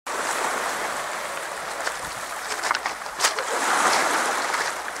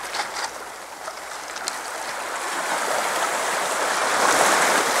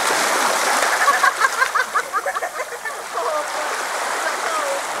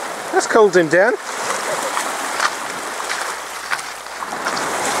That's cooled him down.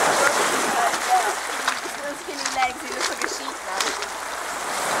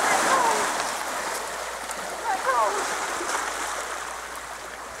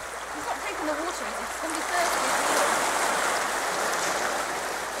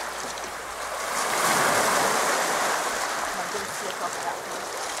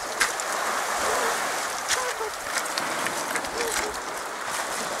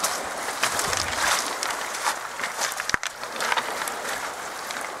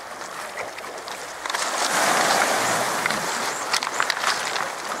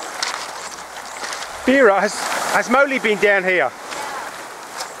 Eire, has Molly been down here? Yeah,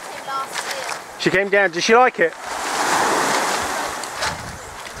 she came last year. She came down, did she like it? Have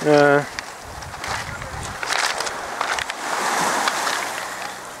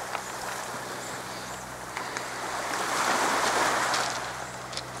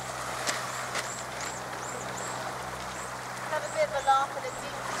a bit of a laugh at a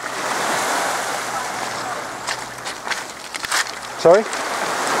dinghy. Sorry?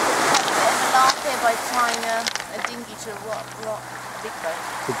 By tying a dinghy to a rock, big boat.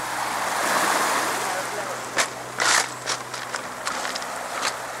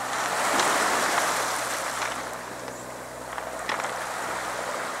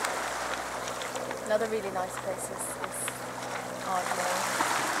 Another really nice place is Eire.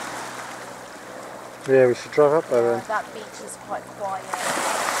 Yeah, we should drive up there then. That beach is quite quiet.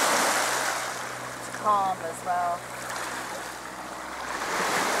 It's calm as well.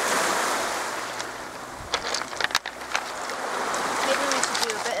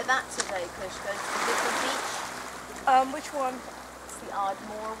 That today, Kush, go to the different beach. Which one? It's the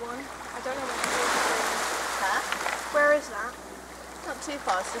Ardmore one. I don't know where it is. Huh? Where is that? Not too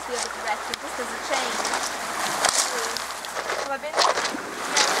far, it's just the other direction, just as a change. Have I been? Yeah,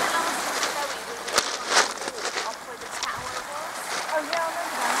 the last Chloe was off where the tower was. Oh yeah, I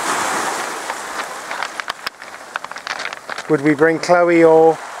remember that. Would we bring Chloe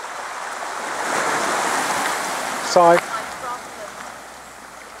or Side?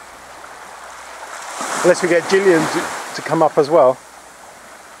 Unless we get Gillian to come up as well. It's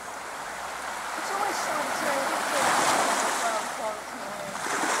always Side's very different.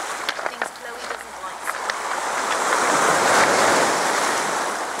 Things Chloe doesn't like swimming.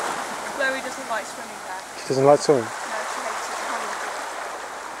 Chloe doesn't like swimming there. She doesn't like swimming. No, she hates it. Can't even do it.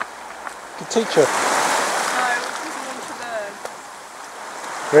 The teacher. No, she doesn't want to learn.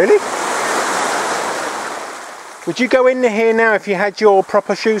 Really? Would you go in here now if you had your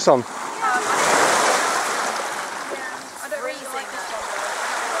proper shoes on?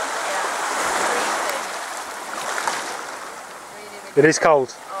 It is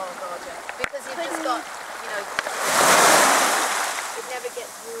cold. Oh god, yeah. Because you've just got, it never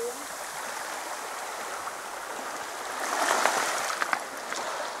gets warm.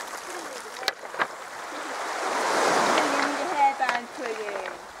 You need a hairband for you.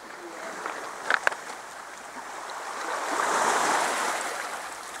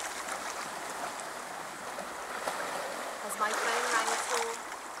 Has my phone rang at all?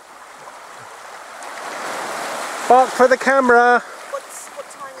 Bark for the camera. What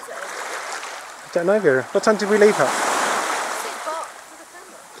time is it? I don't know, Vera. What time did we leave her? Is it bark for the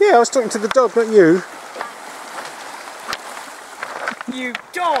camera? Yeah, I was talking to the dog, not you. You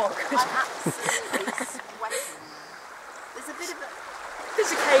dog! I'm absolutely sweating. There's a bit of a...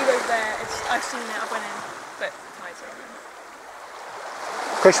 There's a cave over there. I've seen it. I went in, but tides are open.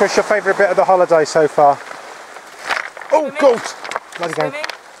 Chris, what's your favourite bit of the holiday so far? Oh, Swimming. God! Bloody go.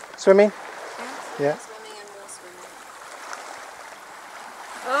 Swimming? Swimming? Yeah. Yeah. Swimming and more swimming.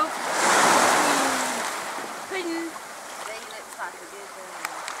 Oh. Pin.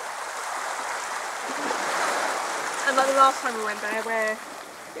 And like the last time we went there where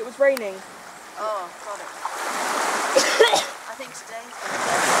it was raining. Oh, got it.